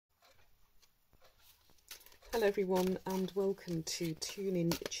Hello everyone and welcome to Tune In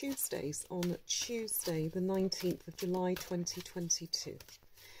Tuesdays on Tuesday the 19th of July 2022.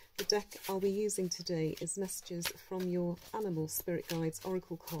 The deck I'll be using today is Messages from Your Animal Spirit Guides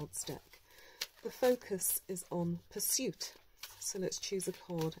Oracle Cards deck. The focus is on pursuit, so let's choose a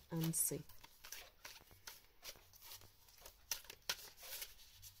card and see.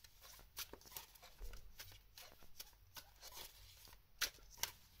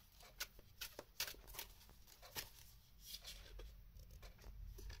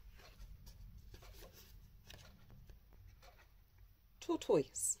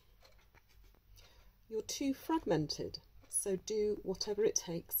 Tortoise. You're too fragmented, so do whatever it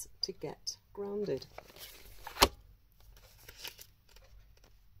takes to get grounded.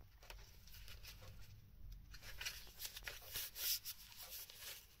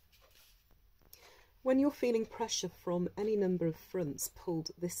 When you're feeling pressure from any number of fronts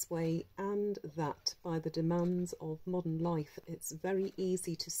pulled this way and that by the demands of modern life, it's very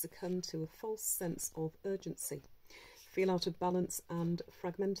easy to succumb to a false sense of urgency, feel out of balance and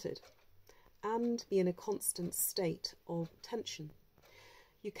fragmented, and be in a constant state of tension.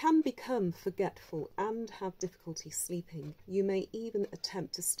 You can become forgetful and have difficulty sleeping. You may even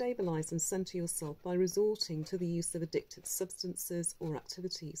attempt to stabilise and centre yourself by resorting to the use of addictive substances or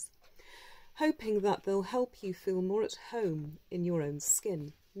activities, hoping that they'll help you feel more at home in your own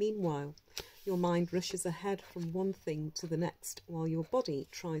skin. Meanwhile, your mind rushes ahead from one thing to the next while your body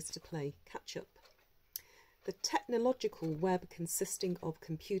tries to play catch-up. The technological web, consisting of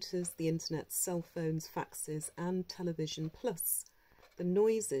computers, the internet, cell phones, faxes and television, plus the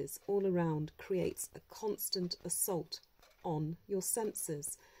noises all around, creates a constant assault on your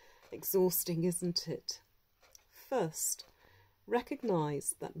senses. Exhausting, isn't it? First,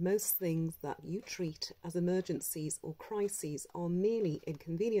 recognise that most things that you treat as emergencies or crises are merely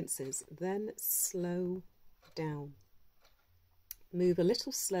inconveniences. Then slow down. Move a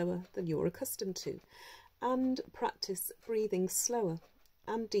little slower than you're accustomed to, and practice breathing slower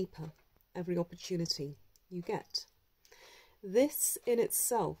and deeper every opportunity you get. This in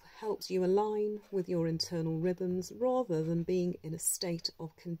itself helps you align with your internal rhythms rather than being in a state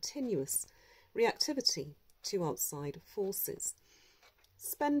of continuous reactivity to outside forces.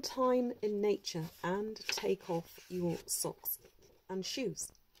 Spend time in nature and take off your socks and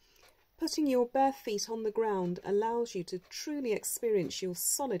shoes. Putting your bare feet on the ground allows you to truly experience your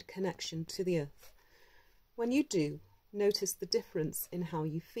solid connection to the earth. When you do, notice the difference in how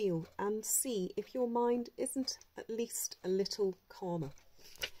you feel and see if your mind isn't at least a little calmer.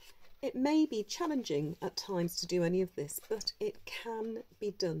 It may be challenging at times to do any of this, but it can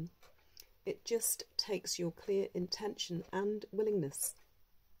be done. It just takes your clear intention and willingness.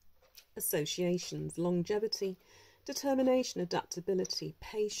 Associations: longevity, determination, adaptability,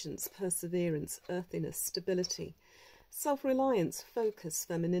 patience, perseverance, earthiness, stability, self-reliance, focus,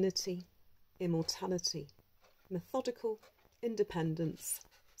 femininity, immortality, methodical, independence,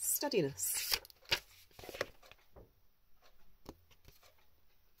 steadiness.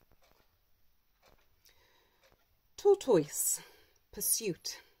 Tortoise.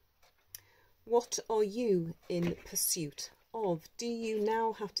 Pursuit. What are you in pursuit of? Do you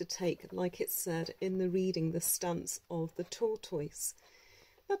now have to take, like it said in the reading, the stance of the tortoise?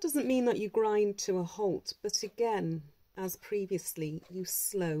 That doesn't mean that you grind to a halt, but again, as previously, you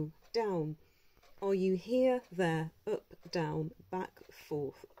slow down. Are you here, there, up, down, back,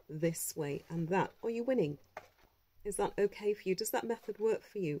 forth, this way and that? Are you winning? Is that okay for you? Does that method work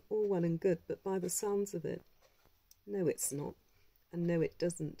for you? All well and good, but by the sounds of it, no it's not, and no it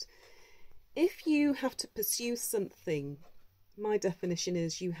doesn't. If you have to pursue something, my definition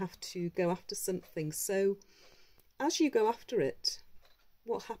is you have to go after something. So as you go after it,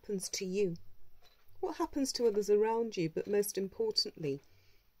 what happens to you? What happens to others around you? But most importantly,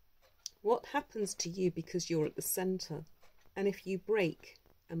 what happens to you because you're at the centre? And if you break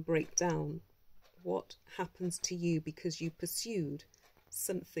and break down, what happens to you because you pursued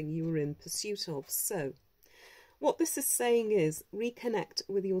something you were in pursuit of? So what this is saying is reconnect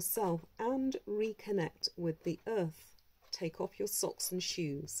with yourself and reconnect with the earth. Take off your socks and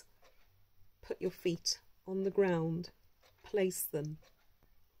shoes. Put your feet on the ground. Place them.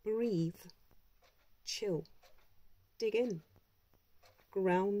 Breathe. Chill. Dig in.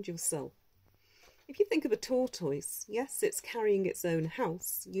 Ground yourself. If you think of a tortoise, yes, it's carrying its own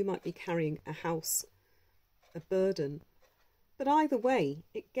house. You might be carrying a house, a burden. But either way,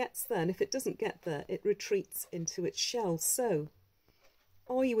 it gets there, and if it doesn't get there, it retreats into its shell. So,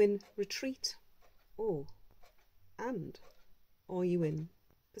 are you in retreat? And are you in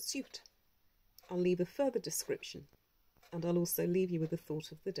pursuit? I'll leave a further description, and I'll also leave you with the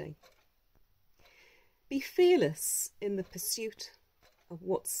thought of the day. Be fearless in the pursuit of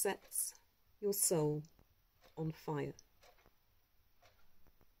what sets your soul on fire.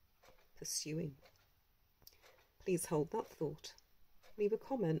 Pursuing. Please hold that thought, leave a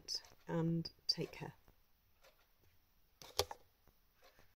comment and take care.